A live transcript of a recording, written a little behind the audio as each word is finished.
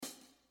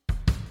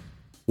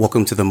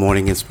Welcome to the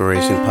Morning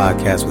Inspiration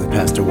Podcast with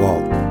Pastor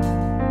Walt.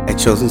 At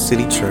Chosen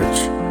City Church,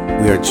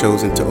 we are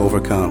chosen to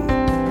overcome,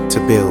 to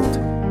build,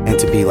 and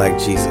to be like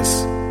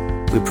Jesus.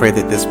 We pray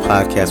that this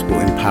podcast will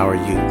empower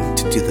you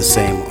to do the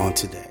same on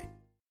today.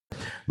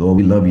 Lord,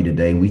 we love you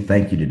today. We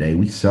thank you today.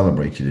 We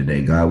celebrate you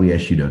today. God, we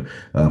ask you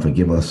to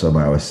forgive us of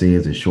our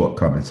sins and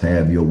shortcomings.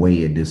 Have your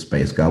way in this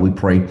space. God, we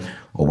pray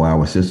over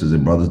our sisters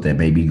and brothers that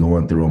may be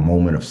going through a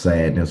moment of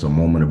sadness, a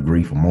moment of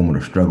grief, a moment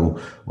of struggle,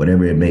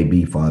 whatever it may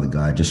be, Father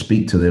God. Just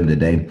speak to them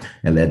today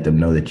and let them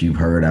know that you've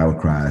heard our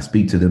cries.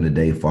 Speak to them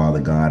today, Father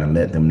God, and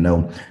let them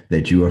know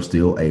that you are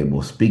still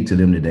able. Speak to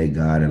them today,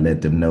 God, and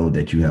let them know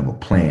that you have a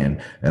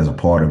plan as a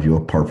part of your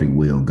perfect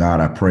will. God,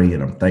 I pray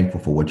and I'm thankful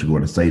for what you're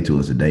going to say to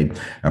us today.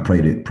 I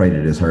pray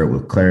that it's heard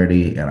with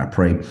clarity, and I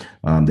pray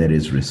that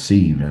it's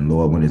received. And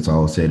Lord, when it's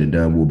all said and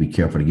done, we'll be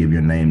careful to give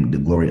your name the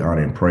glory,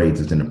 honor, and praise.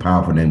 It's in the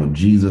powerful name of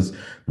Jesus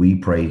we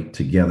pray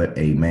together.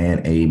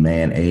 Amen,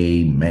 amen,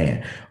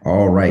 amen.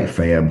 All right,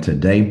 fam.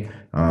 Today,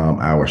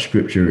 our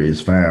scripture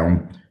is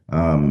found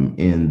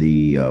in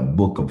the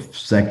book of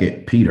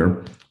 2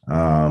 Peter,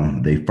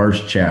 the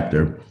first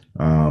chapter,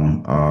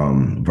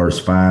 verse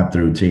 5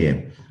 through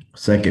 10.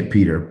 2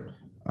 Peter,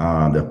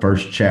 the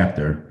first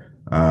chapter,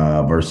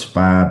 verse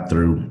 5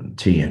 through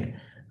 10.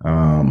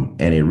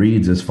 And it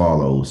reads as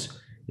follows: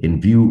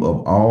 in view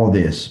of all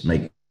this,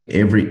 make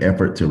every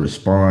effort to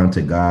respond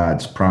to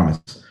God's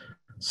promise.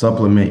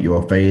 Supplement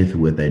your faith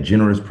with a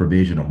generous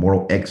provision of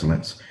moral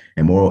excellence,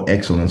 and moral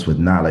excellence with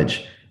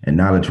knowledge, and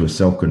knowledge with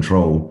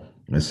self-control,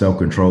 and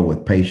self-control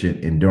with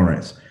patient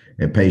endurance,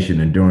 and patient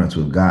endurance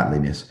with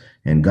godliness,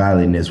 and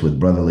godliness with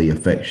brotherly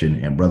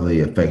affection, and brotherly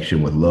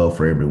affection with love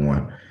for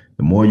everyone.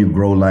 The more you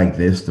grow like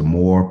this, the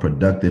more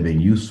productive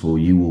and useful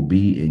you will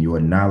be in your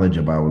knowledge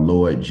of our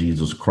Lord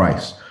Jesus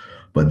Christ.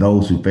 But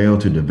those who fail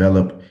to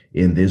develop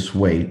in this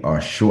way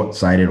are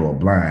short-sighted or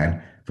blind,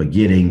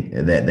 forgetting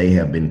that they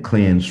have been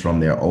cleansed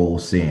from their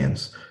old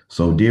sins.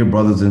 So, dear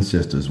brothers and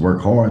sisters,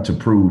 work hard to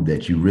prove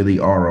that you really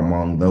are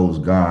among those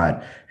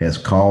God has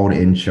called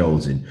and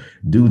chosen.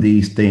 Do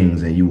these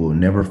things and you will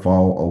never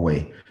fall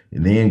away.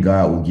 And then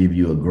God will give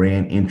you a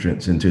grand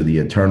entrance into the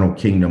eternal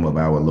kingdom of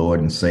our Lord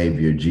and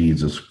Savior,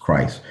 Jesus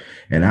Christ.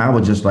 And I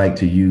would just like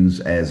to use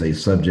as a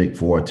subject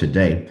for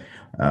today,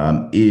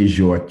 is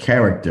your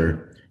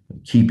character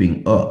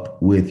keeping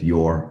up with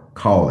your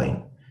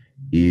calling?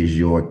 Is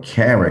your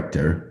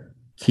character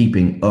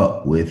keeping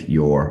up with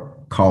your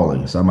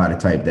calling? Somebody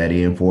type that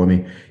in for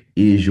me.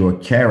 Is your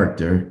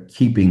character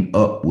keeping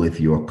up with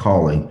your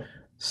calling?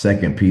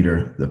 2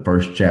 Peter, the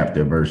first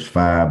chapter, verse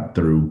 5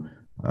 through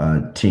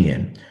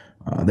 10.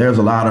 There's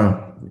a lot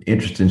of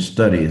interesting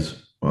studies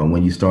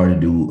when you start to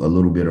do a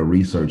little bit of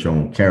research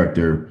on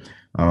character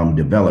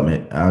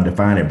development. I'll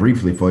define it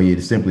briefly for you.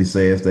 It simply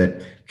says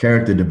that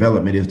character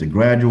development is the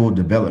gradual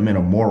development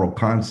of moral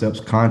concepts,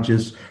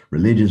 conscious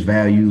religious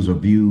values or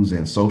views,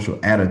 and social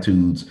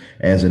attitudes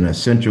as an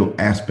essential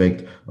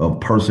aspect of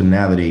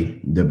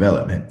personality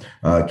development.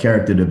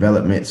 Character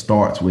development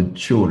starts with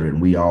children.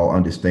 We all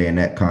understand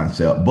that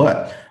concept,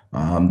 but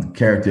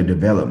character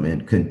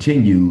development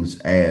continues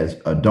as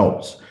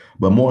adults.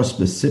 But more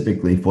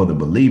specifically for the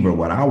believer,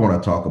 what I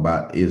want to talk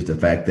about is the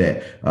fact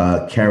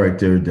that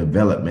character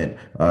development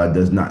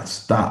does not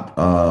stop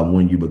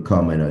when you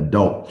become an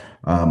adult.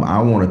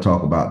 I want to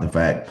talk about the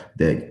fact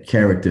that your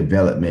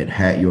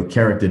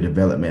character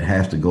development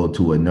has to go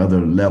to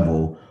another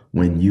level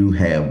when you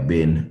have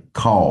been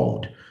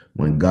called,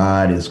 when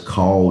God has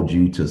called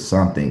you to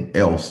something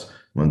else,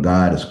 when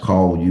God has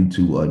called you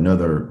to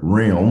another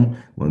realm,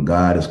 when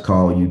God has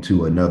called you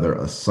to another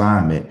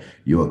assignment.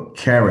 Your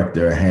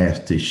character has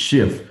to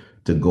shift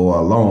to go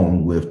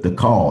along with the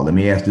call. Let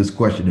me ask this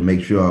question to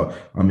make sure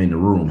I'm in the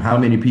room. How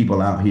many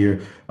people out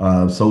here,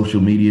 social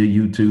media,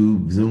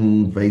 YouTube,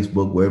 Zoom,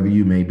 Facebook, wherever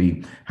you may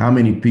be, how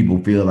many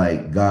people feel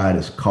like God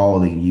is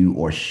calling you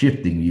or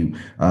shifting you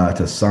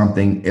to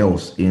something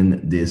else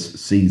in this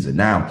season?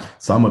 Now,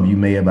 some of you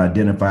may have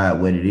identified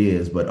what it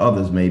is, but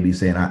others may be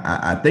saying,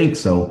 I think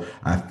so.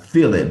 I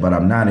feel it, but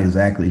I'm not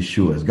exactly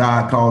sure. Is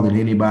God calling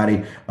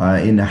anybody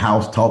in the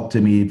house? Talk to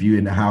me if you're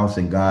in the house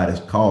and God is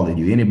calling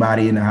you.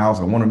 Anybody in the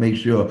house? I want to make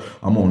sure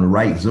I'm on the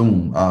right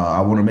Zoom.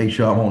 I want to make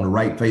sure I'm on the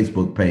right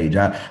Facebook page.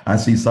 I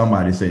see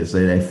somebody say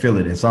they feel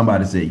it, and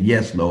somebody said,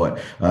 yes, Lord.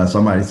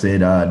 Somebody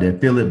said they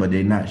feel it, but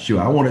they're not sure.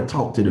 I want to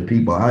talk to the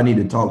people. I need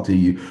to talk to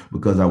you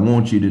because I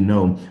want you to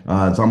know.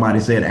 Somebody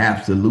said,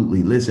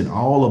 absolutely. Listen,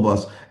 all of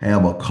us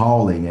have a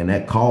calling, and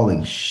that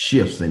calling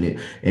shifts and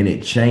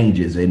it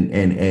changes,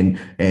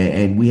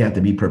 and we have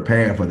to be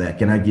prepared for that.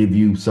 Can I give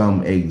you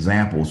some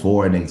examples?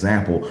 For an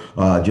example,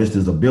 just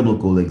as a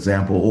biblical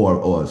example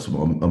or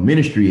a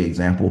ministry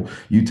example,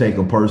 you take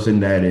a person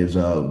that is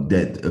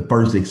that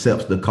first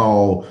accepts the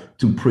call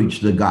to preach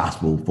the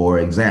gospel. For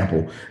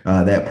example,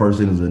 that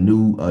person is a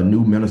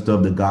new minister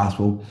of the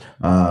gospel.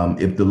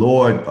 If the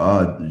Lord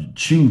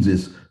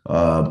chooses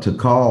to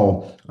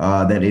call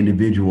that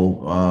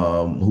individual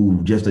who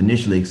just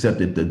initially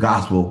accepted the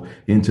gospel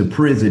into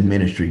prison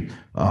ministry.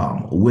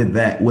 With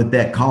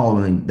that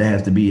calling, there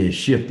has to be a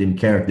shift in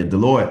character. The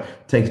Lord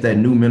takes that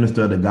new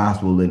minister of the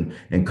gospel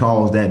and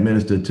calls that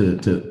minister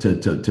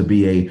to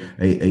be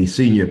a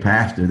senior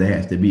pastor. There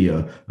has to be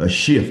a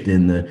shift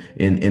in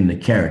the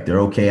character.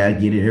 Okay, I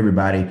get it.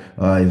 Everybody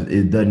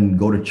it doesn't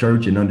go to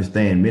church and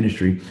understand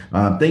ministry.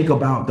 Think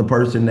about the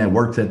person that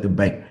works at the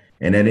bank.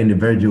 And that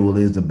individual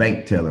is the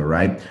bank teller,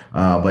 right?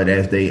 But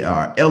as they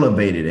are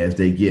elevated, as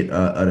they get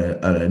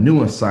a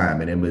new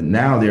assignment, and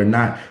now they're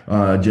not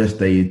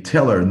just a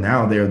teller.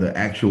 Now they're the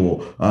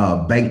actual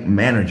bank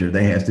manager.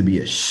 There has to be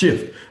a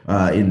shift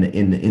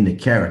in the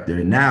character.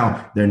 And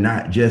now they're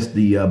not just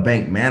the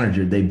bank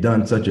manager. They've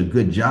done such a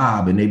good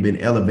job, and they've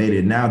been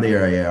elevated. Now they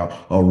are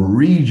a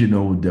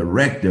regional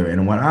director.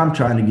 And what I'm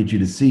trying to get you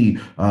to see,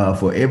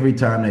 for every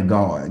time that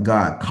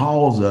God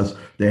calls us,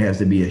 there has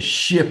to be a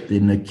shift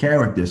in the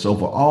character. So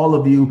for all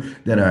of you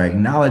that are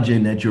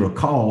acknowledging that you're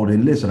called,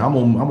 and listen, I'm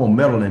on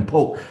meddle and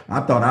poke. I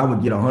thought I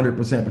would get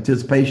 100%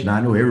 participation. I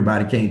know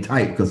everybody can't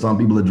type because some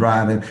people are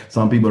driving.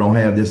 Some people don't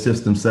have their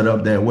system set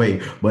up that way.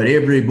 But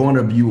every one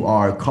of you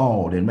are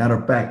called. And matter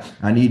of fact,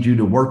 I need you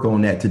to work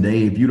on that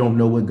today. If you don't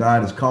know what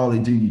God is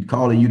calling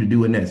you to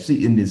do in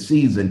this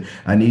season,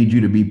 I need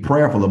you to be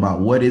prayerful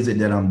about what is it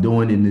that I'm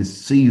doing in this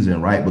season,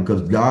 right?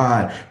 Because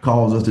God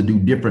calls us to do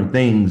different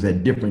things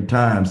at different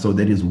times so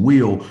that his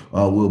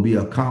will be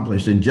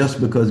accomplished. And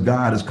just because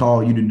God has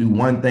called you to do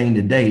one thing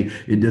today,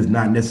 it does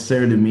not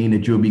necessarily mean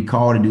that you'll be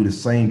called to do the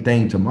same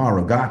thing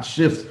tomorrow. God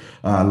shifts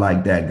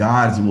like that.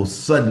 God will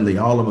suddenly,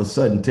 all of a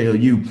sudden, tell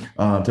you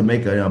to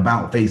make an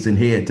about face and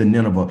head to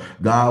Nineveh.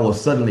 God will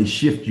suddenly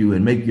shift you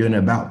and make you an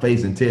about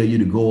face and tell you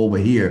to go over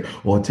here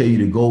or tell you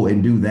to go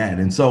and do that.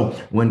 And so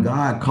when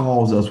God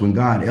calls us, when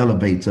God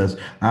elevates us,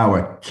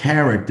 our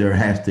character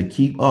has to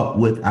keep up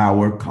with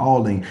our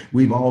calling.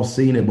 We've all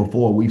seen it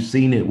before. We've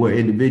seen it where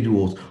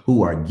individuals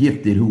who are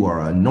gifted, who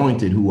are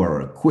anointed, who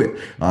are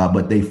equipped,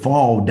 but they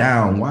fall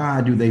down.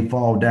 Why do they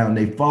fall down?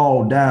 They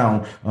fall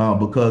down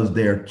because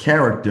their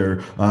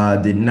character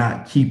did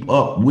not keep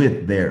up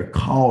with their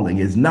calling.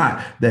 It's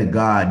not that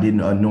God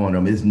didn't anoint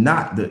them. It's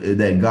not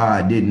that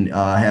God didn't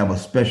have a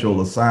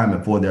special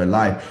assignment for their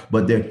life,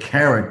 but their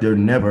character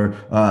never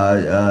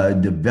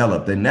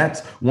developed. And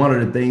that's one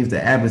of the things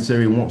the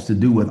adversary wants to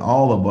do with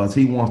all of us.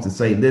 He wants to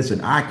say,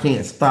 listen, I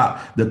can't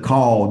stop the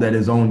call that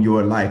is on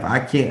your life. I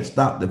can't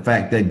stop the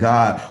fact that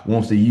God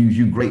wants to use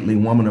you greatly,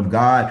 woman of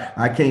God.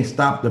 I can't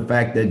stop the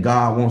fact that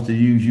God wants to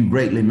use you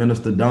greatly,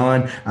 Minister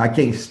Don. I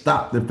can't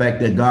stop the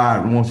fact that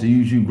God wants to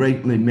use you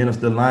greatly,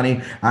 Minister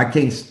Lonnie. I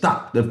can't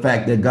stop the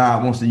fact that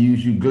God wants to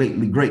use you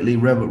greatly,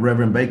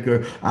 Reverend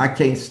Baker. I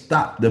can't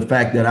stop the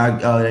fact that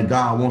that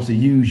God wants to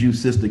use you,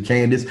 Sister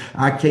Candace.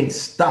 I can't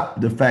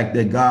stop the fact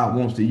that God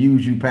wants to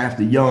use you,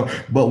 Pastor Young.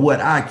 But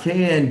what I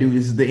can do,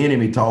 this is the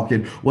enemy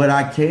talking, what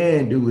I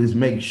can do is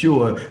make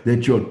sure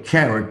that your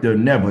character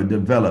never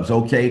develops,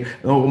 okay?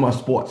 Oh, my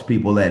sports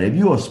people at. If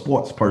you're a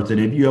sports person,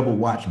 if you ever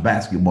watch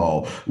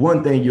basketball,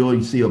 one thing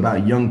you'll see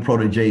about young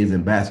proteges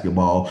in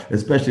basketball,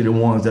 especially the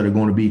ones that are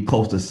going to be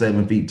close to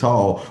 7 feet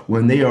tall,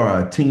 when they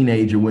are a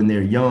teenager, when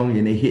they're young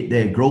and they hit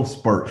that growth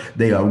spurt,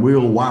 they are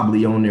real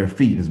wobbly on their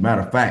feet. As a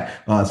matter of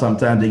fact,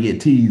 sometimes they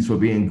get teased for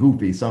being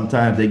goofy.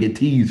 Sometimes they get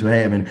teased for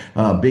having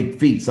big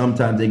feet.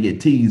 Sometimes they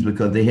get teased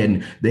because they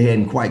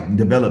hadn't quite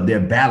developed their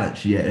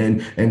balance yet.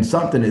 And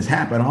something has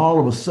happened. All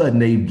of a sudden,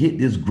 they get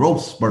this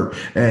growth spurt,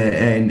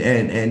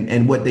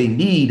 and what they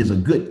need is a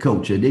good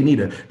coach. They need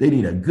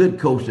a good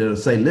coach that'll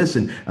say,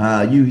 listen,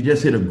 you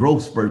just hit a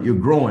growth spurt. You're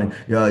growing.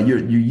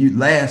 You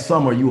last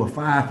summer you were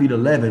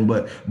 5'11",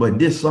 but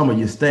this summer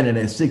you're standing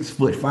at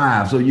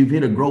 6'5". So you've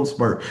hit a growth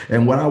spurt.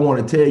 And what I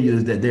want to tell you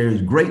is that there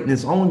is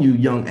greatness on you,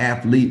 young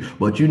athlete,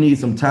 but you need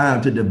some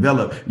time to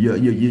develop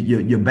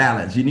your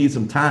balance. You need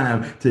some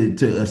time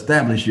to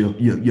establish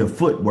your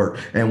footwork.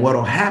 And what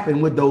will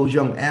happen with those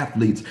young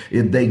athletes,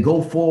 if they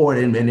go forward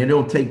and they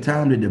don't take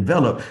time to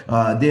develop,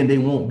 then they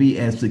won't be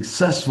as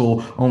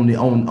successful on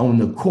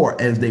the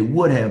court as they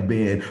would have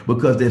been,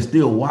 because they're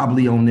still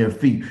wobbly on their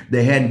feet.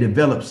 They hadn't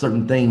developed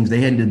certain things.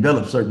 They hadn't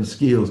developed certain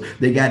skills.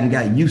 They got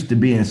used to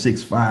being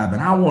 6'5".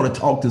 And I want to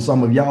talk to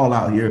some of y'all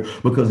out here,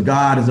 because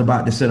God is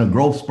about to send a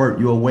growth spurt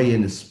your way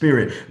in the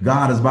spirit.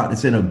 God is about to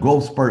send a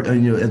growth spurt as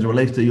it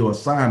relates to your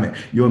assignment.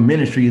 Your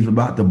ministry is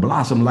about to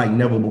blossom like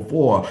never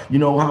before. You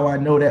know how I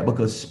know that?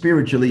 Because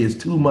spiritually is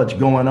too much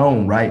going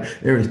on, right?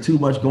 There is too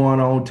much going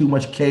on, too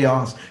much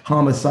chaos,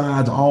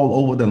 homicides all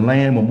over the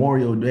land.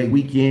 Memorial Day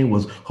weekend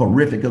was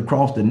horrific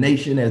across the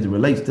nation as it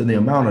relates to the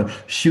amount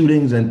of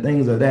shootings and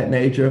things of that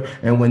nature.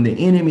 And when the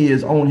enemy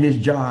is on his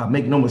job,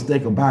 make no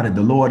mistake about it,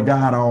 the Lord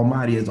God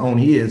Almighty is on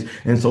his.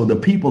 And so the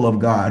people of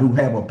God who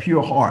have a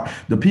pure heart,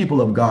 the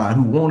people of God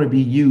who want to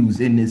be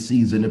used in this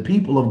season, the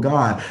people of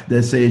God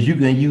that says you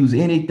can use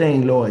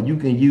anything, Lord, you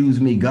can use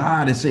me.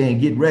 God is saying,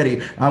 get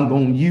ready. I'm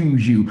going to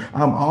use you.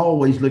 I'm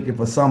always looking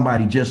for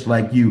somebody just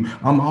like you.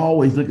 I'm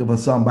always looking for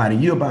somebody.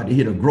 You're about about to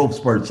hit a growth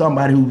spurt.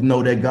 Somebody who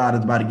know that God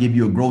is about to give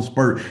you a growth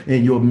spurt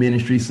in your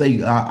ministry,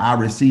 say, I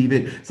receive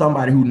it.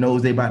 Somebody who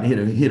knows they're about to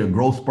hit a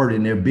growth spurt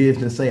in their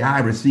business, say, I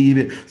receive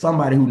it.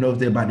 Somebody who knows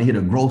they're about to hit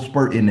a growth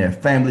spurt in their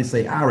family,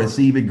 say, I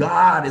receive it.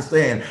 God is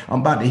saying,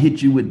 I'm about to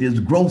hit you with this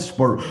growth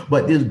spurt,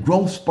 but this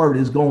growth spurt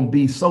is going to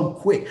be so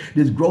quick.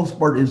 This growth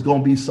spurt is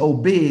going to be so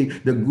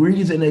big. The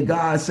reason that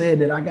God said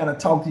that I got to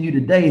talk to you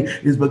today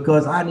is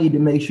because I need to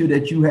make sure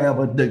that you have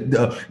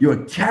your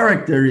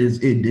character is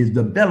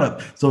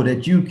developed so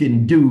that you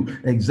can do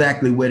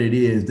exactly what it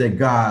is that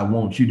God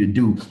wants you to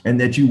do, and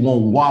that you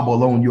won't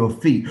wobble on your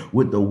feet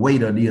with the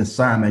weight of the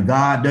assignment.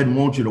 God doesn't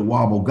want you to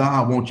wobble.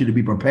 God wants you to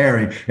be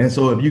preparing. And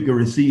so if you can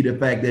receive the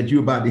fact that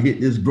you're about to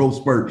hit this growth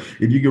spurt,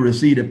 if you can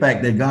receive the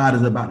fact that God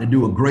is about to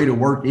do a greater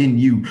work in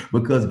you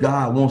because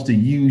God wants to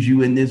use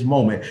you in this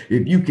moment,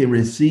 if you can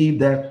receive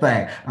that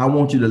fact, I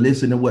want you to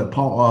listen to what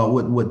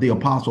what the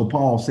Apostle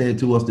Paul said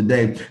to us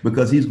today,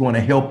 because he's going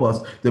to help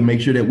us to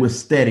make sure that we're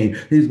steady.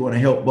 He's going to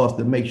help us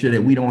to make sure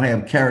that we don't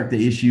have character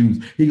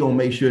issues. He's going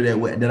to make sure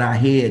that our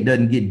head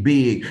doesn't get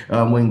big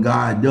when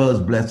God does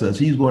bless us.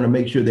 He's going to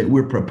make sure that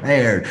we're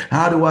prepared.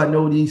 How do I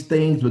know these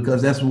things?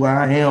 Because that's where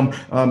I am,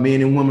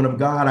 men and women of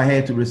God. I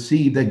had to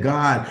receive that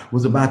God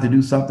was about to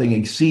do something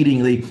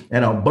exceedingly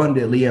and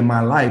abundantly in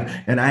my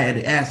life. And I had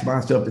to ask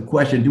myself the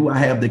question, do I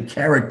have the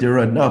character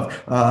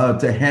enough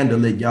to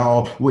handle it,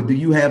 y'all? Do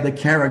you have the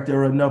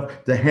character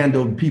enough to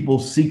handle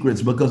people's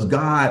secrets? Because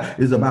God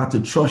is about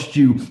to trust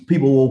you.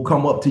 People will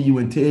come up to you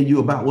and tell you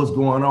about what's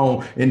going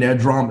on in their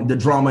drama, the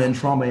drama and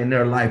trauma in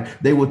their life.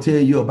 They will tell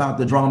you about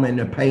the drama and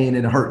the pain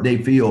and the hurt they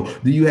feel.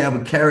 Do you have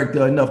a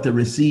character enough to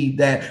receive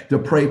that, to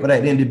pray for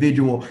that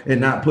individual and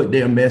not put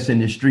their mess in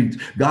the streets?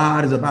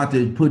 God is about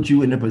to put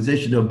you in a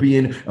position of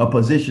being a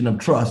position of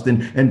trust,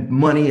 and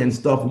money and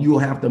stuff. You'll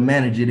have to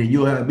manage it, and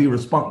you'll have to be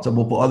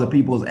responsible for other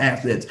people's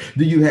assets.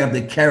 Do you have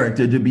the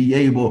character to be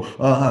able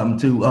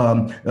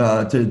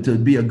to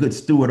be a good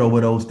steward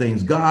over those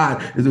things?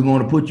 God is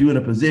going to put you in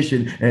a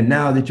position, and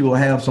now that you'll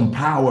have some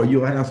power,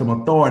 you'll have some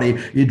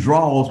authority. It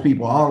draws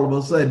people. All of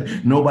a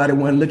sudden, nobody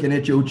went looking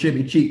at your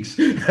chubby cheeks,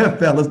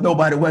 fellas.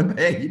 Nobody went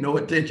paying you no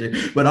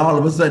attention. But all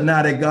of a sudden,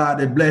 now that God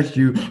had blessed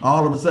you,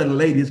 all of a sudden,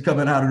 ladies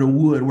coming out of the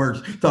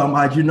woodworks talking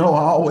about, I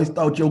always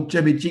thought your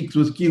chubby cheeks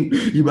was cute.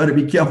 You better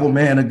be careful,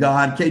 man of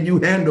God. Can you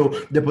handle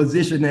the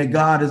position that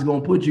God is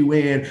going to put you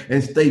in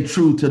and stay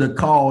true to the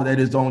call that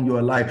is on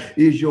your life?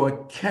 Is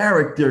your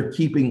character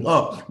keeping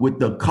up with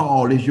the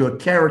call? Is your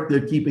character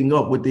keeping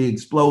up with the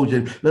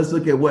explosion? Let's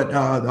look at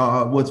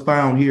what's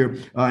found here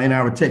in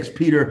our text.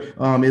 Peter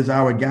is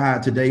our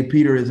guide today.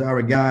 Peter is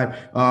our guide.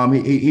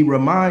 He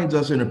reminds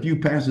us in a few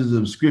passages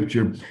of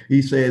scripture.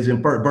 He says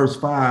in verse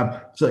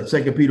 5,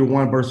 2 Peter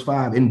 1 verse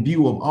 5, in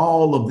view of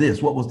all of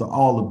this, what was the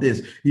all of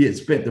this? He had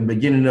spent the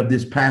beginning of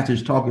this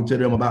passage talking to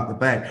them about the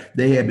fact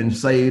they had been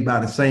saved by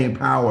the same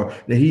power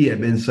that he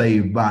had been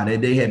saved by,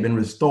 that they had been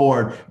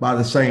restored by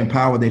the same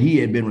power that he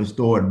had been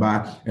restored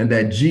by, and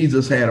that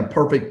Jesus had a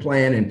perfect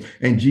plan,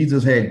 and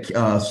Jesus had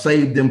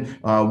saved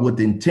them with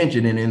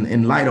intention. And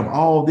in light of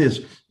all this,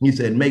 he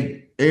said,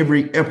 make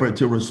every effort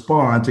to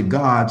respond to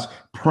God's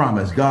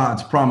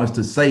promise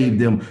to save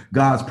them,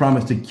 God's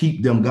promise to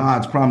keep them,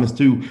 God's promise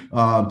to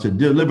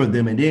deliver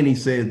them. And then he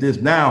says this,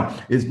 now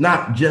it's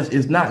not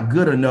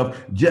good enough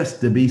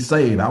just to be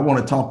saved. I want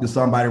to talk to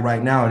somebody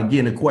right now. And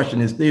again, the question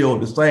is still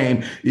the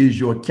same. Is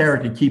your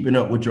character keeping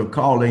up with your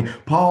calling?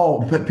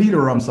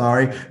 Peter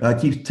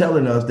keeps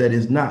telling us that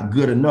it's not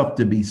good enough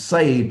to be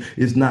saved.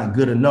 It's not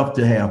good enough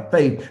to have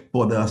faith.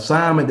 For the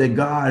assignment that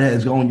God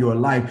has on your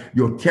life,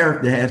 your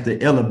character has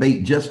to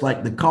elevate just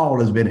like the call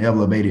has been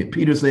elevated.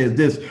 Peter says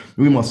this,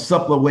 we must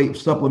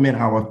supplement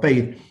our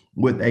faith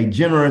with a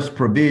generous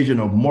provision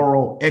of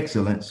moral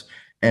excellence,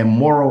 and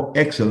moral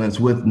excellence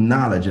with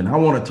knowledge. And I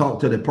want to talk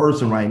to the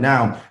person right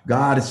now.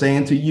 God is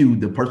saying to you,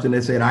 the person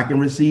that said, I can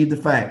receive the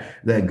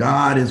fact that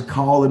God is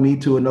calling me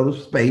to another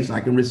space. I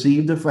can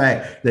receive the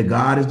fact that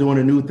God is doing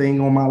a new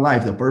thing on my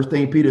life. The first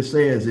thing Peter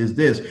says is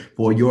this,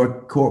 for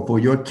your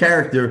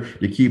character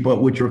to keep up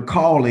with your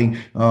calling,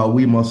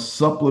 we must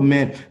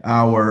supplement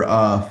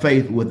our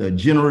faith with a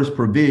generous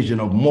provision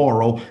of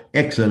moral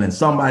excellence.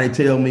 Somebody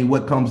tell me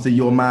what comes to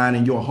your mind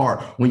and your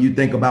heart when you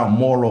think about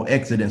moral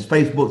excellence.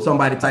 Facebook,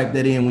 somebody type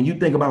that in. When you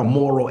think about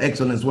moral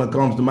excellence, what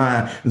comes to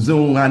mind?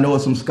 Zoom, I know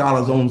some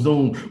scholars on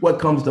Zoom. What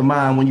comes to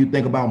mind when you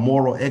think about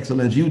moral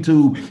excellence?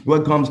 YouTube,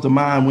 what comes to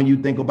mind when you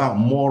think about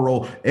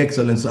moral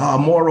excellence?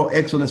 Moral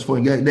excellence, for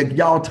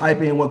y'all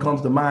type in what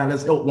comes to mind.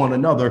 Let's help one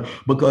another,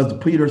 because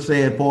Peter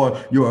said for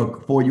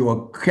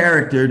your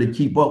character to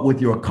keep up with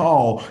your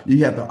call,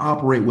 you have to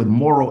operate with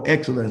moral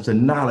excellence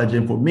and knowledge.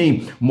 And for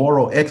me,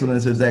 moral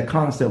excellence is that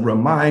constant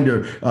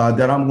reminder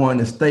that I'm going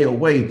to stay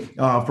away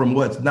from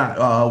what's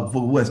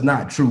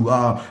not true.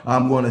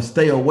 I'm going to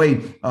stay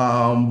away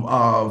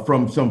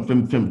from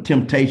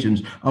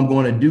temptations. I'm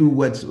going to do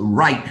what's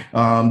right,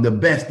 the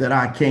best that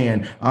I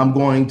can. I'm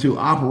going to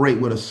operate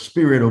with a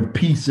spirit of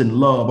peace and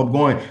love. I'm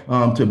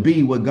going to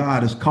be what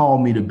God has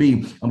called me to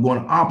be. I'm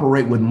going to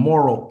operate with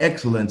moral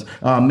excellence,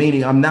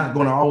 meaning I'm not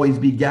going to always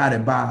be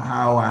guided by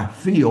how I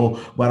feel,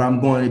 but I'm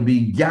going to be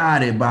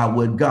guided by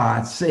what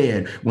God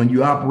said. When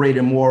you operate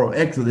in moral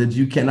excellence,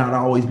 you cannot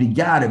always be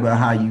guided by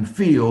how you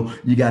feel.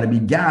 You got to be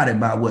guided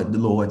by what the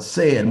Lord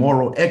said.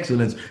 Moral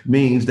excellence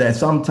means that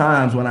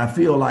sometimes when I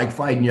feel like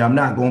fighting you, I'm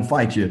not going to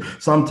fight you.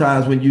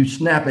 Sometimes when you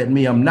snap at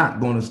me, I'm not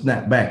going to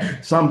snap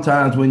back.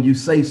 Sometimes when you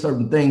say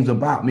certain things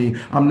about me,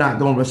 I'm not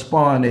going to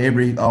respond to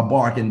every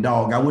barking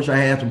dog. I wish I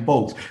had some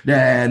folks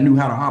that knew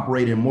how to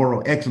operate in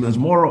moral excellence.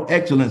 Moral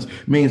excellence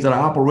means that I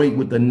operate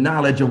with the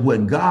knowledge of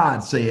what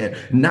God said,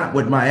 not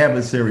what my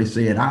adversary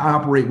said. I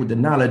operate with the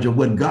knowledge of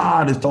what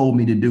God has told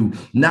me to do,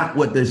 not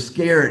what the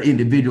scared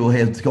individual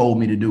has told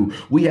me to do.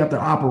 We have to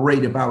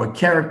operate, if our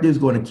character is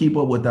going to keep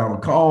up with our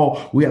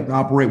call, we have to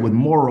operate with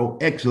moral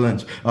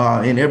excellence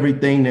in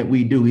everything that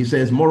we do. He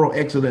says moral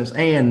excellence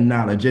and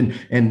knowledge,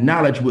 and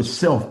knowledge with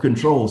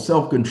self-control.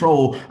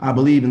 Self-control, I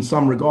believe in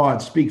some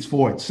regard, speaks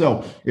for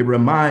itself. It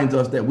reminds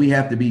us that we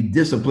have to be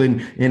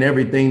disciplined in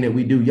everything that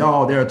we do.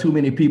 Y'all, there are too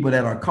many people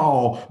that are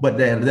called, but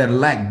that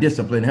lack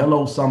discipline.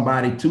 Hello,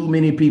 somebody. Too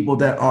many people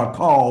that are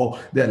called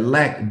that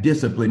lack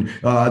discipline.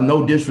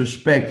 No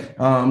disrespect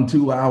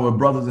to our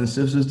brothers and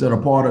sisters that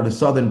are part of the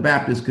Southern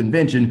Baptist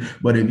Convention,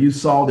 but if you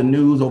saw the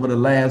news over the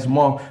last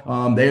month,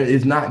 there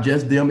is not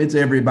just them, it's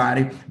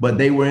everybody. But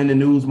they were in the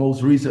news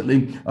most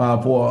recently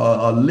for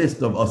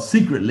a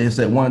secret list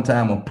at one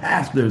time of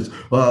pastors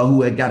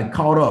who had got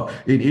caught up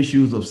in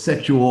issues of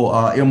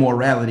sexual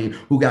immorality,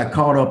 who got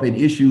caught up in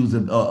issues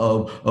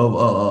of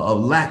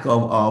lack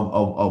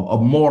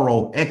of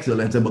moral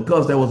excellence. And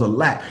because there was a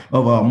lack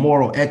of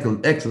moral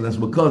excellence,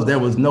 because there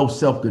was no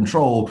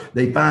self-control,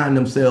 they find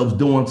themselves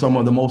doing some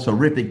of the most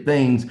horrific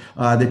things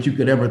that you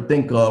could ever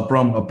think of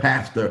from a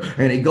pastor.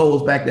 And it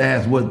goes back to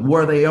ask,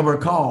 were they ever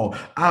called?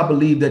 I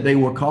believe that they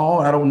were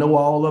called. I don't know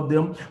all of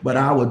them, but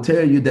I will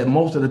tell you that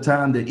most of the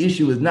time the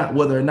issue is not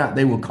whether or not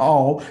they were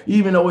called,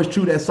 even though it's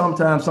true that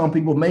sometimes some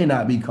people may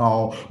not be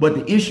called. But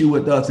the issue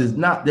with us is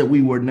not that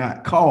we were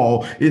not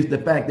called. It's the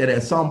fact that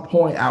at some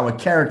point our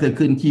character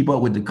couldn't keep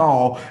up with the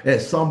call.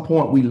 At some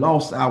point we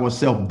lost our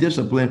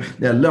self-discipline.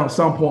 At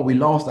some point we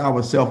lost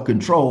our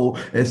self-control.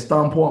 At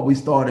some point we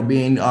started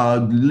being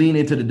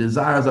leaning to the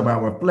desires of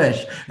our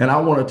flesh. And I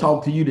want to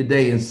talk to you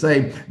today and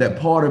say that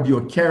part of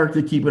your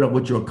character keeping up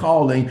with your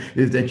calling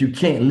is that you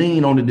can't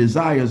lean on the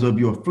desires of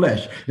your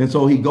flesh. And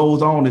so he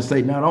goes on to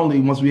say, not only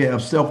must we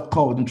have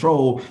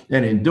self-control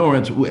and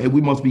endurance,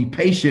 we must be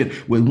patient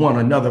with one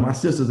another. My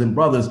sisters and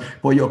brothers,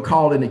 for your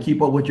calling to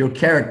keep up with your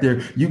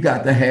character, you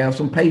got to have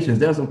some patience.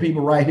 There's some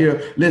people right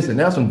here. Listen,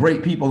 there's some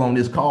great people on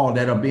this call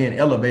that are being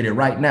elevated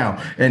right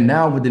now. And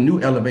now with the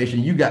new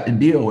elevation, you got to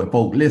deal with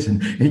folk.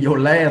 Listen, in your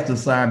last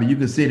assignment, you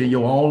could sit in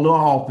your own little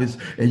office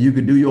and you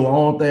could do your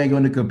own thing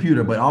on the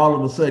computer. But all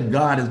of a sudden,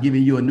 God is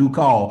giving you a new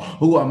call.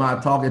 Who am I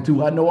talking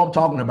to? I know I'm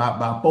talking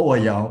about four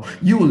of y'all.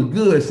 You was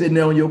good sitting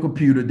there on your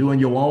computer doing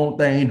your own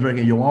thing,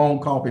 drinking your own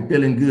coffee,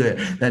 feeling good.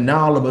 And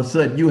now all of a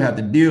sudden you have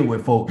to deal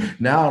with folk.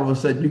 Now all of a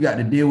sudden you got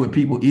to deal with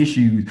people's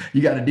issues.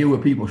 You got to deal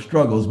with people's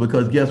struggles,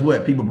 because guess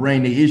what? People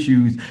bring their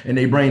issues and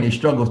they bring their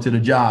struggles to the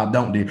job,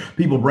 don't they?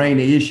 People bring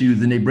their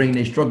issues and they bring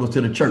their struggles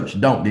to the church,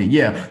 don't they?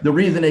 Yeah. The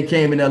reason they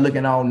came in there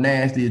looking all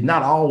nasty is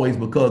not always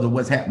because of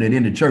what's happening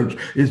in the church.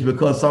 It's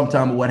because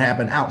sometimes of what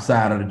happened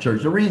outside of the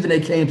church. The reason they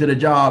came to the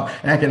job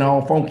acting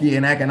all funky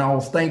and acting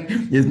all stink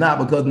is not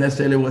because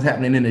necessarily what's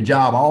happening in the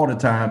job all the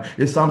time.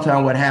 It's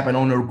sometimes what happened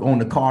on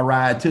the car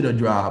ride to the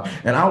job.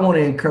 And I want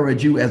to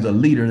encourage you as a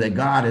leader that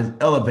God has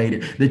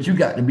elevated, that you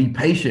got to be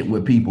patient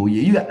with people.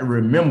 You got to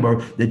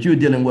remember that you're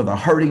dealing with a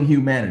hurting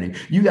humanity.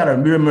 You got to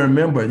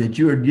remember that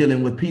you're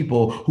dealing with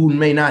people who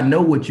may not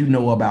know what you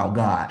know about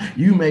God.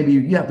 You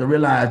have to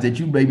realize that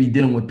you may be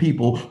dealing with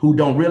people who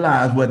don't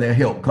realize where their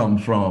help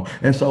comes from.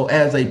 And so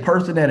as a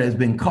person that has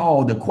been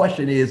called, the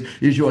question is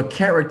your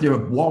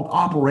character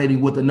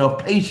operating with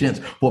enough patience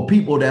for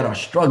people that are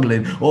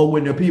struggling? Or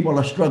when the people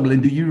are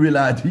struggling, do you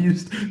realize, do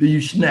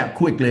you snap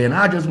quickly? And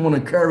I just want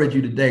to encourage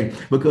you today,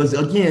 because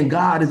again,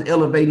 God is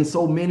elevating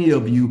so many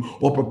of you,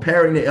 or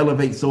preparing to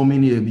elevate so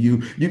many of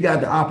you. You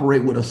got to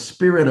operate with a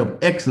spirit of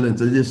excellence,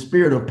 this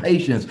spirit of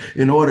patience,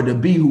 in order to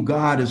be who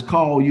God has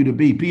called you to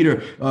be.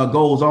 Peter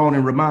goes on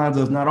and reminds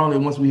us, not only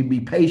once we be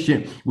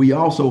patient, we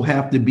also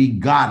have to be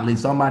godly.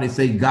 Somebody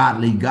say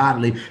godly.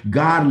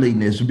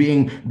 Godliness,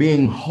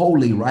 being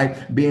holy,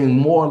 right? Being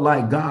more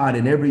like God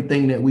in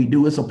everything that we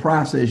do. It's a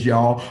process,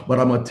 y'all. But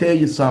I'm going to tell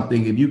you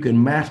something. If you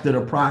can master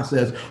the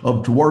process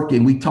of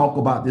working, we talk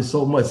about this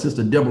so much.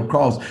 Sister Deborah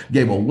Cross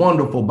gave a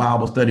wonderful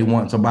Bible study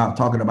once about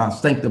talking about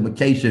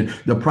sanctification,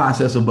 the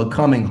process of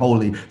becoming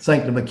holy.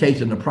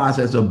 Sanctification, the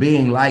process of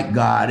being like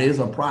God. It is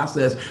a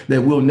process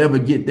that we'll never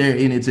get there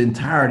in its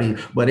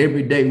entirety, but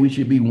every day we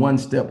should be one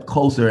step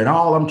closer. And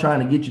all I'm trying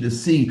to get you to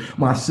see,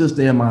 my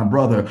sister and my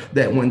brother,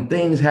 that when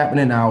things happen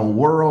in our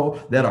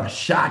world that are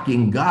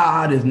shocking.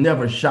 God is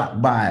never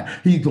shocked by it.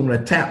 He's going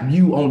to tap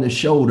you on the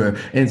shoulder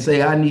and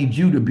say, I need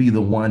you to be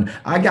the one.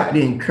 I got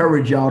to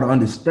encourage y'all to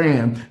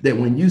understand that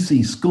when you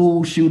see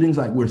school shootings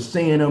like we're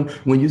seeing them,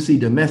 when you see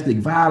domestic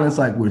violence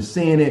like we're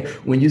seeing it,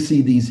 when you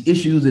see these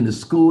issues in the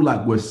school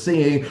like we're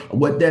seeing,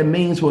 what that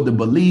means for the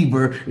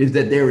believer is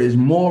that there is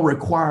more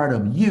required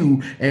of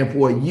you. And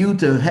for you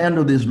to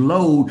handle this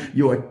load,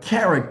 your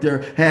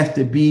character has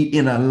to be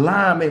in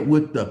alignment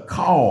with the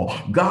call.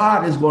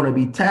 God is going to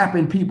be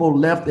tapping people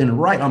left and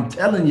right. I'm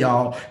telling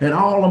y'all, and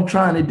all I'm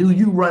trying to do,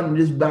 you run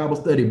this Bible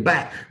study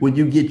back when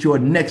you get your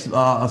next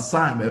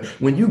assignment.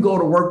 When you go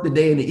to work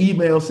today and the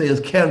email says,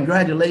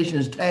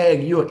 congratulations,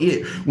 tag, you're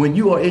it. When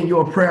you are in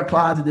your prayer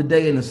closet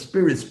today and the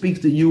Spirit speaks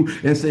to you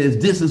and says,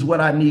 this is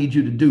what I need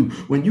you to do.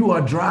 When you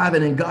are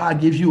driving and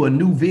God gives you a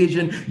new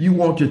vision, you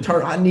want to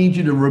turn. I need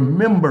you to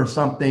remember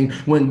something.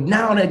 When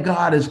now that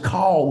God has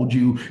called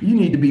you, you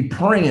need to be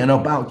praying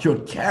about your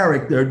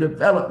character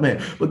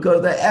development,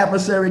 because the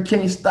adversary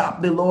can't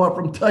stop the Lord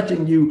from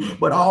touching you.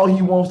 But all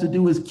he wants to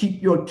do is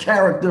keep your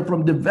character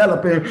from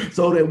developing,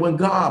 so that when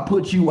God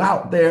puts you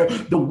out there,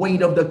 the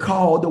weight of the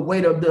call, the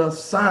weight of the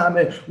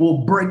assignment will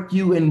break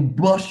you and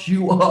bust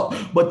you up.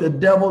 But the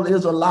devil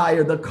is a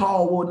liar. The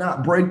call will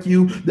not break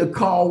you. The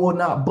call will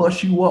not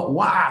bust you up.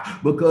 Why?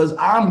 Because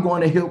I'm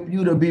going to help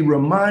you to be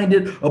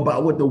reminded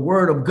about what the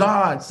word of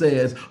God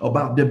says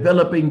about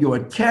developing your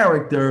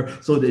character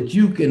so that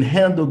you can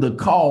handle the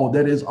call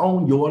that is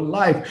on your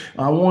life.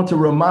 I want to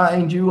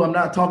remind you, I'm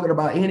not talking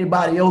about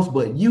anybody else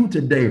but you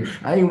today.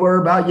 I ain't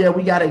worried about,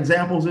 we got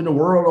examples in the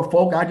world of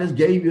folk. I just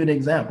gave you an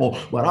example,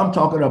 but I'm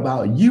talking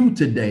about you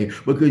today,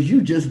 because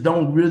you just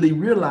don't really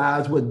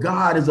realize what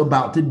God is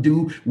about to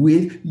do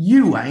with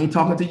you. I ain't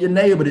talking to your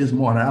neighbor this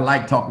morning. I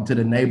like talking to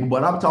the neighbor,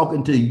 but I'm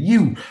talking to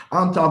you.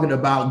 I'm talking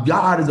about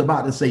God is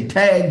about to say,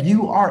 tag,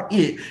 you are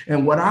it.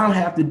 And what I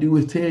have to do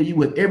is tell you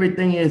with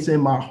everything that's in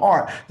my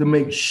heart to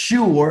make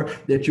sure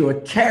that your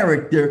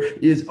character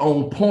is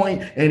on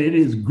point and it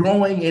is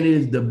growing and it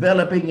is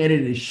developing and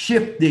it is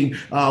shifting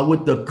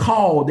with the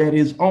call that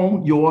is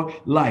on your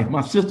life.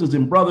 My sisters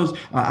and brothers,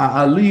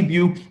 I leave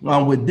you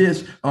with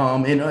this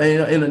in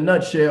a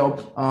nutshell.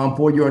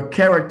 For your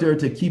character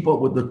to keep up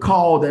with the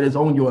call that is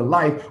on your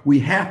life, we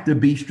have to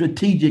be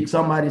strategic.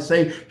 Somebody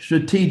say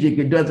strategic.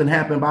 It doesn't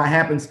happen by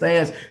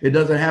happenstance. It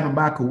doesn't happen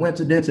by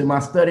coincidence. In my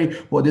study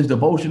for this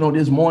devotional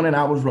this morning,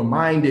 I was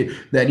reminded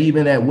that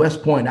even at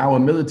West Point, our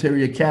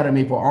military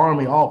academy for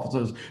Army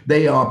officers,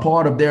 they are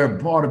part of their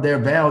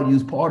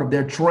values, part of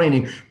their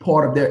training,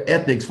 part of their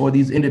ethics for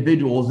these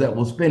individuals that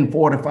will spend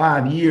 4 to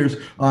 5 years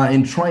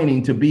in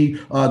training to be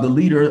the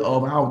leader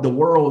of the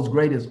world's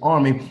greatest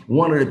army.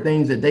 One of the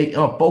things that they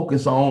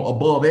focus on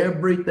above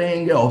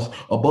everything else,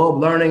 above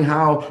learning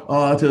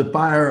how to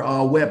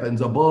fire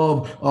weapons,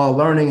 above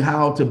learning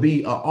how to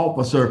be an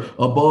officer,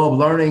 above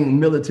learning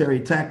military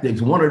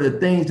tactics, one of the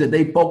things that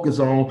they focus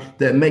on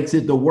that makes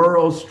it the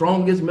world's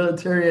strongest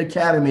military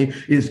academy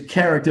is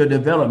character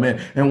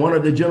development. And one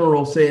of the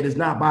generals said it's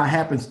not by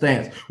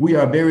happenstance. We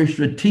are very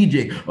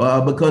strategic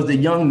because the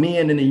young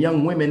men and the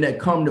young women that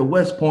come to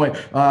West Point,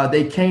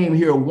 they came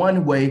here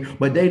one way,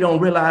 but they don't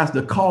realize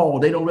the call.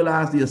 They don't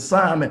realize the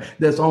assignment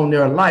that's on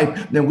their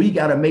life. Then we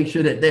got to make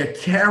sure that their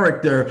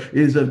character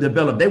is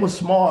developed. They were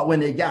smart when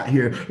they got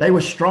here. They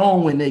were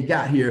strong when they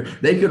got here.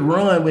 They could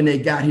run when they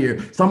got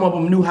here. Some of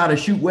them knew how to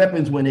shoot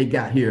weapons when they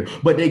got here,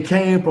 but they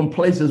came from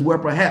places where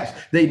perhaps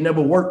they'd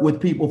never worked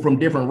with people from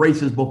different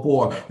races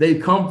before. They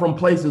come from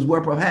places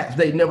where perhaps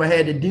they never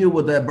had to deal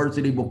with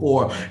adversity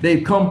before.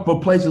 They come from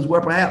places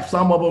where perhaps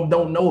some of them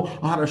don't know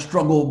how to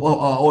struggle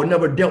or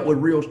never dealt with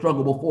real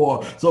struggle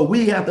before. So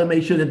we have to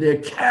make sure that their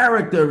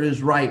character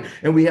is right,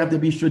 and we have to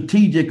be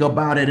strategic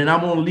about it. And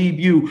I'm going to leave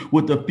you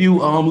with a few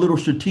little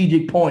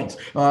strategic points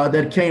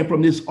that came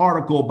from this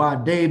article by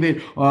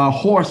David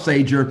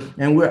Horsager,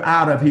 and we're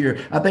out of here.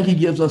 I think he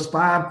gives us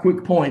 5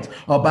 quick points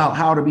about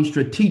how to be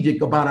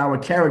strategic about our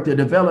character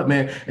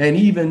development. And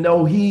even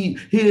though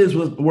his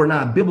were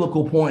not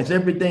biblical points,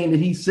 everything that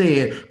he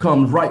said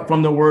comes right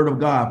from the word of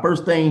God.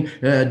 First thing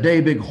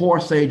David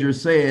Horsager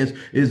says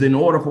is, in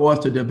order for us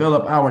to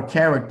develop our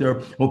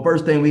character, well,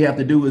 first thing we have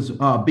to do is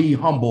be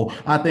humble.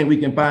 I think we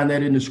can find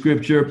that in the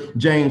scripture.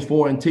 James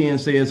 4:10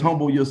 says,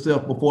 humble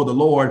yourself before the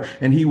Lord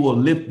and he will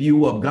lift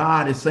you up.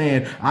 God is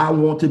saying, I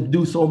want to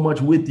do so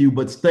much with you,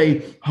 but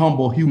stay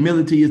humble.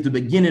 Humility is the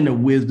beginning of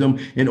wisdom.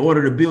 In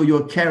order to build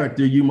your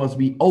character, you must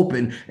be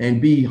open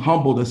and be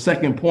humble. The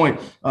second point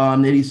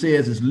that he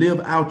says is live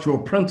out your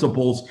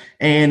principles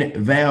and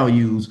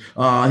values.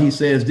 He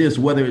says this,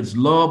 whether it's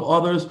love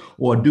others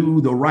or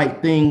do the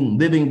right thing,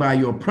 living by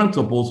your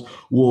principles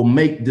will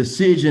make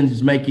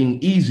decisions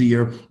making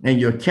easier and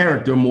your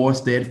character more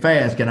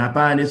steadfast. Can I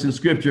find this in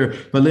scripture?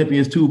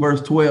 Philippians 2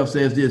 verse 12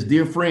 says this,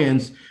 dear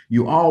friends,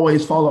 You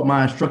always followed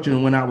my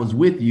instruction when I was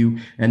with you,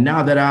 and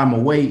now that I'm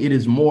away, it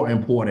is more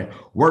important.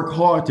 Work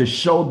hard to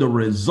show the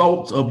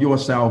results of your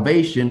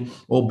salvation,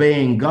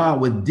 obeying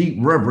God with deep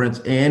reverence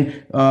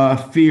and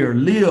fear.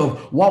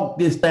 Walk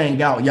this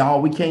thing out,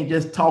 y'all. We can't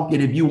just talk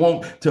it. If you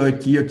want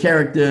your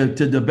character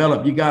to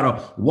develop, you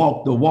gotta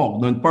walk the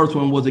walk. The first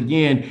one was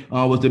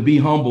to be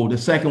humble. The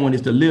second one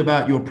is to live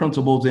out your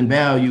principles and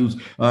values.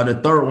 The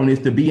third one is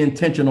to be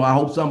intentional. I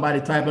hope somebody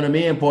typing them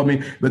in for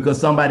me, because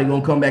somebody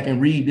gonna come back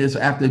and read this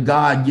after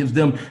God gives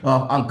them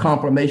a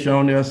confirmation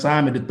on their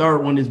assignment. The third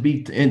one is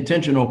be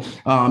intentional.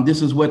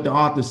 This is what the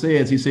author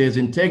says. He says,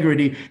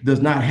 integrity does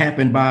not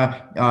happen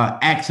by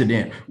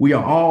accident. We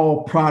are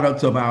all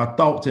products of our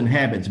thoughts and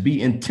habits.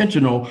 Be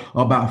intentional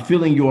about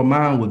filling your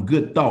mind with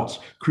good thoughts.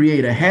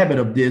 Create a habit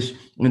of this.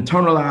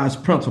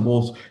 Internalized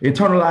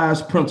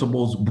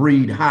principles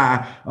breed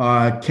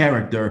high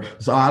character.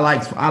 So I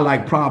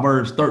like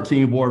Proverbs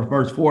 13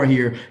 verse 4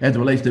 here as it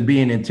relates to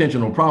being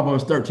intentional.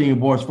 Proverbs 13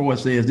 verse 4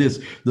 says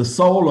this: the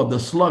soul of the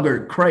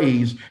sluggard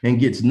craves and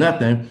gets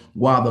nothing,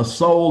 while the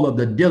soul of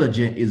the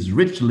diligent is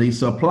richly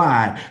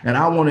supplied. And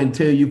I want to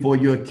tell you, for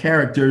your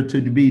character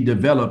to be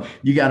developed,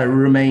 you got to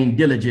remain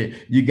diligent.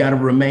 You got to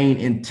remain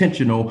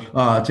intentional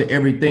to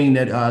everything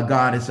that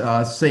God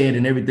has said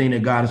and everything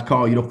that God has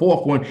called you. The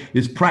fourth one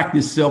is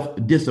practice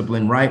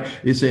self-discipline, right?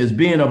 It says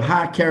being of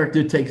high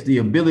character takes the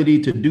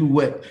ability to do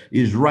what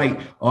is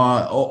right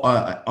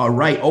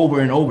right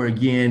over and over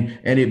again,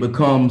 and it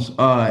becomes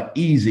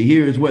easy.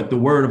 Here is what the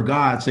word of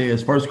God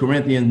says, 1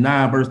 Corinthians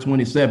 9 verse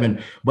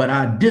 27. But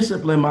I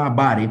discipline my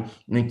body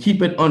and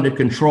keep it under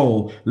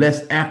control,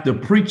 lest after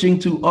preaching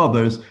to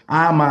others,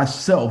 I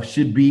myself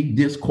should be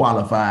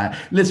disqualified.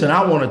 Listen,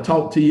 I want to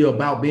talk to you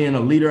about being a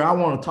leader. I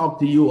want to talk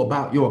to you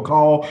about your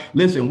call.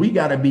 Listen, we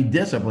got to be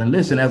disciplined.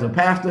 Listen, as a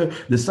pastor,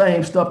 the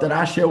same stuff that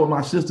I share with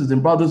my sisters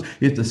and brothers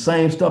is the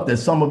same stuff that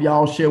some of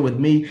y'all share with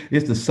me.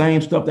 It's the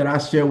same stuff that I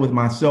share with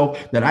myself,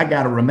 that I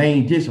got to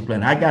remain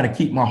disciplined. I got to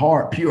keep my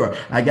heart pure.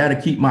 I got to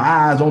keep my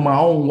eyes on my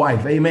own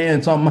wife.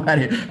 Amen.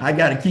 Somebody, I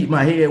got to keep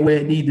my head where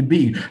it needs to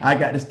be. I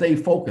got to stay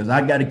focused.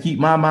 I got to keep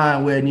my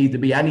mind where it needs to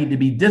be. I need to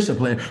be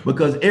disciplined,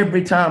 because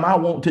every time I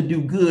want to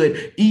do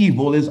good,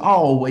 evil is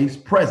always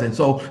present.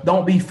 So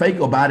don't be fake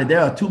about it.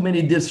 There are too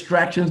many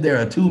distractions. There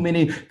are too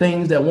many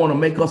things that want to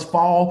make us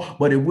fall.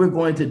 But if we're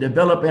going to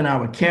develop in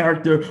our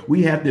character,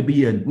 we have to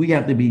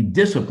be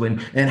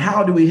disciplined. And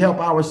how do we help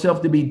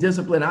ourselves to be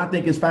disciplined? I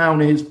think it's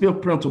found in his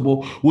fifth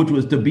principle, which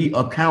was to be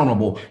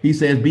accountable. He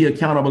says be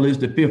accountable is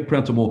the fifth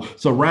principle.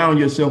 Surround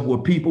yourself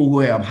with people who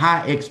have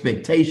high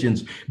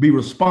expectations. Be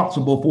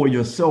responsible for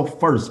yourself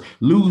first.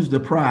 Lose the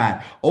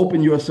pride.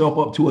 Open yourself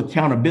up to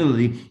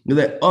accountability.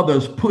 Let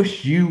others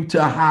push you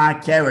to high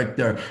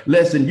character.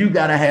 Listen, you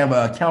got to have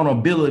an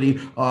accountability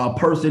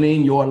person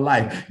in your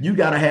life. You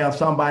got to have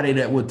somebody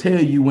that will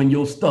tell you when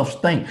your stuff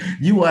stink.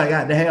 You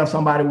got to have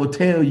somebody will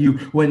tell you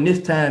when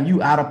this time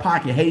you out of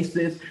pocket. Hey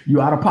sis,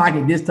 you out of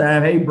pocket this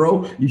time. Hey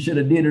bro, you should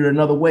have did it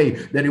another way.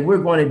 That if we're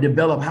going to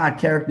develop high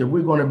character, if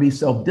we're going to be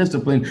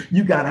self-disciplined,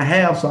 you got to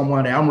have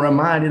someone. I'm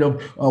reminded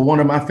of one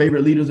of my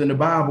favorite leaders in the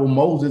Bible,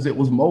 Moses. It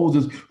was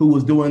Moses who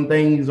was doing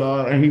things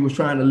and he was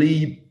trying to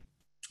lead.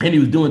 And he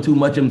was doing too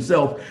much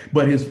himself,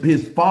 but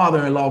his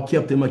father-in-law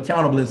kept him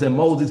accountable and said,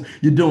 Moses,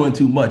 you're doing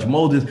too much.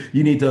 Moses,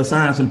 you need to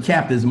assign some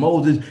captains.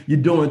 Moses, you're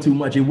doing too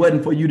much. It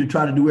wasn't for you to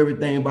try to do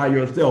everything by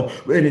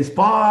yourself. And his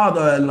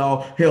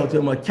father-in-law held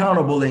him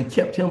accountable and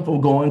kept him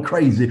from going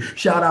crazy.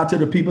 Shout out to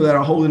the people that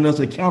are holding us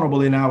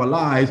accountable in our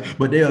lives,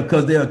 but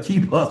they'll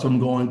keep us from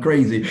going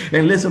crazy.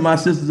 And listen, my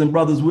sisters and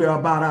brothers, we're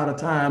about out of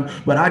time,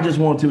 but I just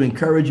want to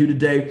encourage you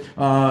today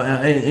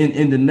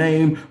in the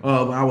name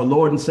of our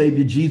Lord and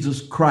Savior,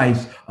 Jesus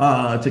Christ,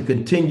 to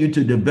continue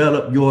to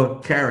develop your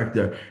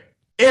character.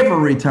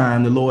 Every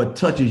time the Lord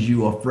touches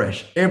you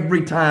afresh,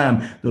 every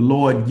time the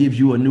Lord gives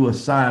you a new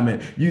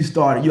assignment, you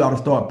ought to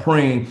start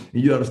praying,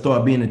 and you ought to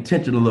start being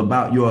intentional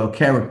about your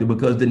character,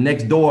 because the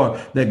next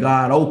door that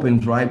God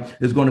opens, right,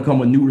 is going to come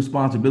with new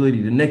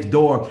responsibility. The next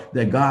door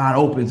that God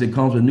opens, it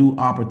comes with new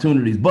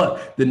opportunities.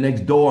 But the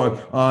next door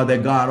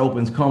that God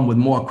opens comes with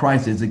more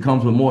crisis. It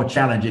comes with more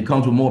challenge. It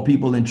comes with more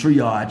people in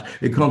triage.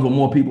 It comes with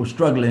more people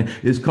struggling.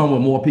 It's come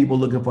with more people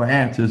looking for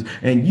answers.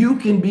 And you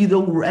can be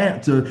the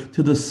answer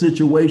to the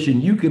situation.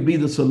 You could be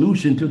the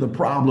solution to the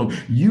problem.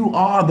 You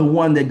are the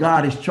one that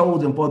God has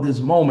chosen for this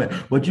moment,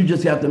 but you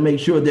just have to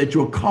make sure that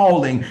your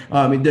calling,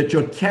 that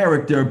your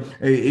character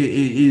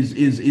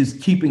is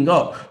keeping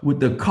up with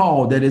the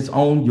call that is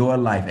on your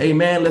life.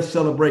 Amen. Let's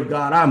celebrate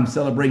God. I'm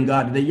celebrating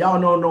God today.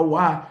 Y'all don't know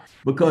why?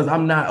 Because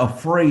I'm not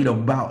afraid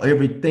about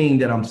everything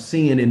that I'm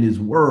seeing in this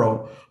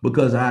world,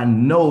 because I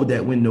know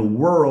that when the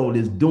world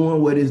is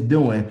doing what it's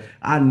doing,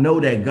 I know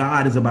that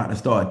God is about to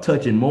start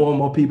touching more and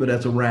more people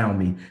that's around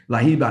me.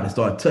 Like He's about to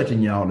start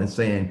touching y'all and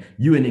saying,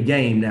 you in the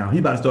game now. He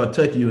about to start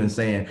touching you and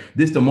saying,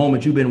 this the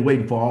moment you've been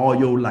waiting for all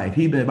your life.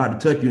 He been about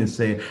to touch you and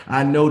say,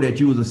 I know that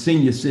you was a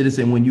senior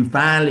citizen when you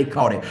finally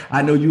caught it.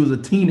 I know you was a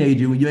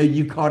teenager when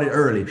you caught it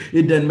early.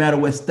 It doesn't matter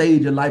what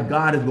stage of life.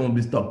 God is going to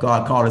be start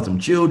calling some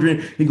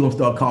children. He's going to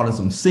start calling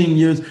some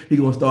seniors. He's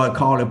going to start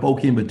calling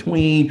folk in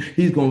between.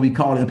 He's going to be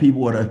calling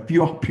people with a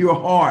pure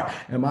heart.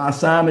 And my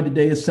assignment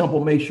today is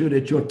simple. Make sure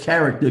that your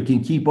character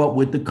can keep up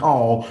with the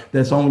call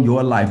that's on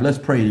your life. Let's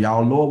pray,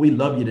 y'all. Lord, we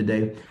love you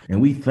today.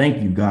 And we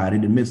thank you, God,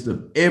 in the midst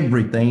of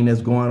everything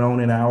that's going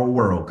on in our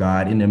world,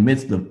 God, in the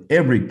midst of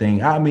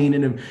everything. I mean,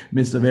 in the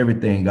midst of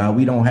everything, God,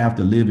 we don't have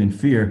to live in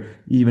fear,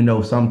 even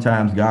though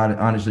sometimes, God,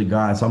 honestly,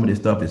 God, some of this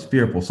stuff is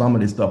fearful. Some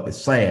of this stuff is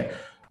sad.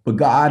 But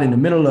God, in the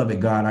middle of it,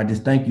 God, I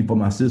just thank you for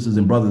my sisters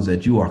and brothers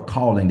that you are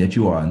calling, that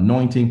you are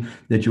anointing,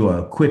 that you are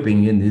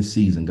equipping in this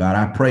season. God,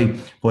 I pray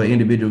for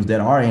individuals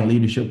that are in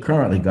leadership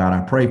currently. God,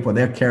 I pray for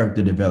their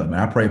character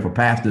development. I pray for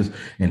pastors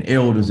and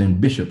elders and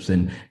bishops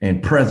and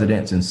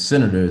presidents and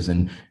senators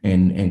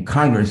and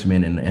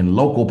congressmen and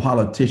local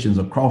politicians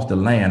across the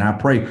land. I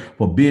pray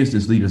for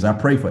business leaders. I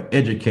pray for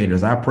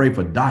educators. I pray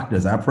for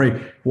doctors. I pray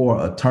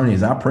for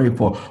attorneys. I pray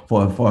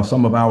for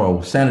some of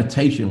our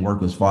sanitation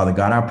workers, Father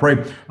God. I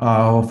pray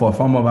for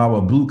some of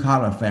our blue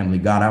collar family,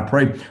 God. I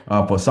pray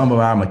for some of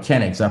our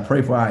mechanics. I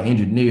pray for our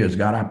engineers,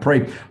 God. I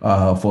pray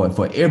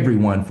for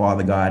everyone,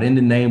 Father God, in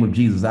the name of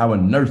Jesus, our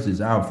nurses,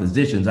 our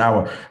physicians,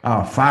 our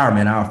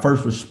firemen, our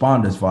first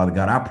responders, Father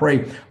God. I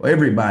pray for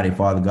everybody,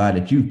 Father God,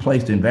 that you've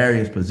placed in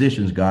various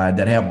positions, God,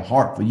 that have a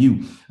heart for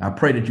you. I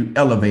pray that you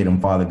elevate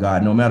them, Father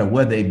God, no matter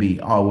where they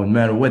be or no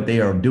matter what they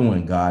are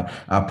doing, God.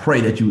 I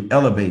pray that you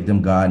elevate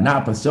them, God,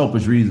 not for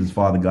selfish reasons,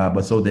 Father God,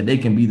 but so that they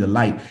can be the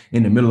light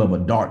in the middle of a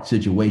dark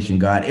situation,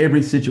 God.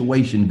 Every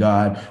situation,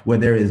 God, where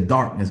there is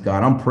darkness,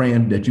 God, I'm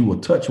praying that you will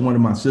touch one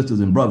of my sisters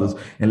and brothers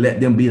and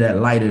let them be that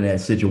light in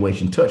that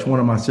situation. Touch one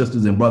of my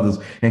sisters and brothers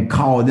and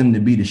call them to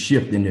be the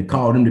shift and to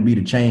call them to be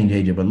the change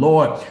agent. But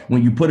Lord,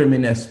 when you put them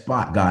in that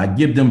spot, God,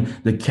 give them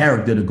the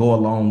character to go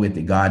along with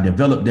it, God.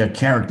 Develop their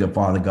character,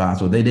 Father God,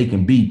 so they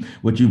can be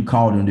what you've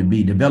called them to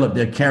be. Develop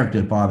their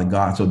character, Father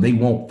God, so they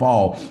won't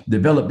fall.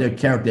 Develop their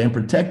character and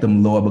protect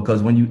them, Lord,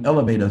 because when you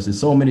elevate us, there's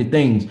so many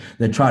things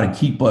that try to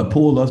keep us,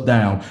 pull us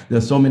down.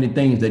 There's so many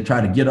things that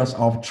try to get us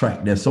off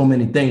track. There's so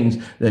many things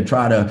that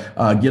try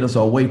to get us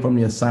away from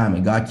the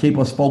assignment. God, keep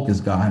us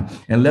focused, God,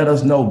 and let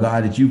us know,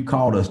 God, that you've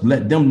called us.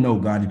 Let them know,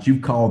 God, that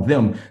you've called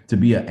them to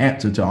be an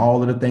answer to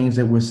all of the things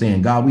that we're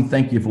seeing. God, we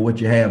thank you for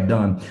what you have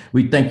done.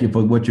 We thank you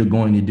for what you're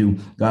going to do.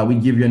 God, we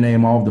give your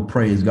name all the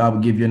praise. God,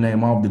 we give your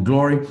name all the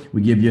glory.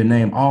 We give your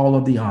name all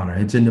of the honor.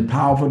 It's in the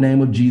powerful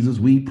name of Jesus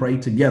we pray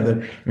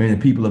together. And the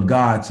people of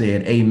God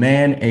said,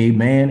 amen,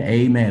 amen,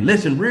 amen.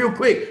 Listen, real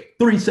quick.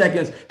 3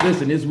 seconds.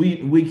 Listen, this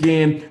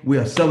weekend, we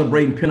are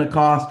celebrating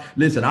Pentecost.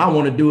 Listen, I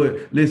want to do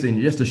it.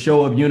 Listen, just a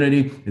show of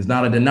unity. It's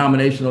not a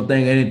denominational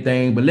thing,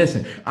 anything. But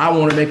listen, I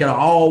want to make it an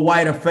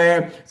all-white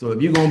affair. So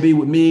if you're going to be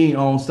with me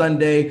on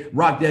Sunday,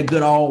 rock that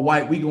good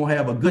all-white. We're going to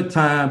have a good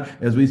time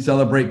as we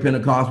celebrate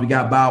Pentecost. We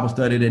got Bible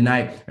study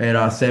tonight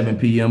at 7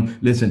 p.m.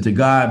 Listen, to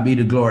God be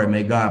the glory.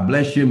 May God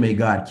bless you. May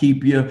God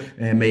keep you.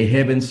 And may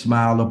heaven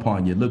smile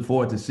upon you. Look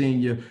forward to seeing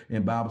you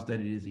in Bible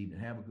study this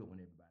evening. Have a good one.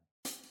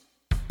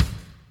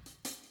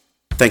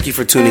 Thank you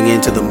for tuning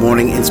in to the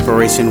Morning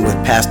Inspiration with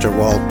Pastor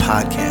Walt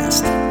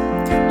podcast.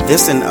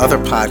 This and other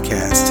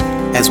podcasts,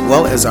 as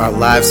well as our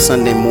live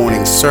Sunday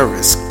morning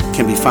service,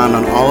 can be found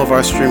on all of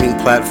our streaming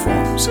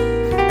platforms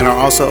and are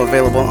also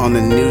available on the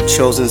new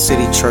Chosen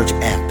City Church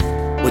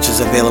app, which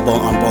is available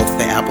on both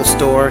the Apple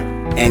Store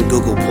and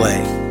Google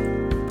Play.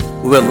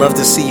 We would love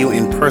to see you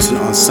in person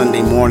on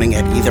Sunday morning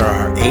at either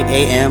our 8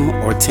 a.m.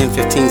 or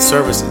 10:15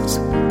 services.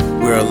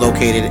 We are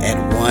located at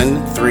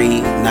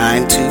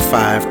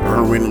 13925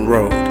 Irwin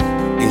Road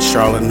in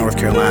Charlotte, North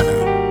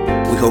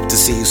Carolina. We hope to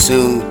see you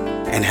soon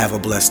and have a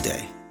blessed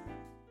day.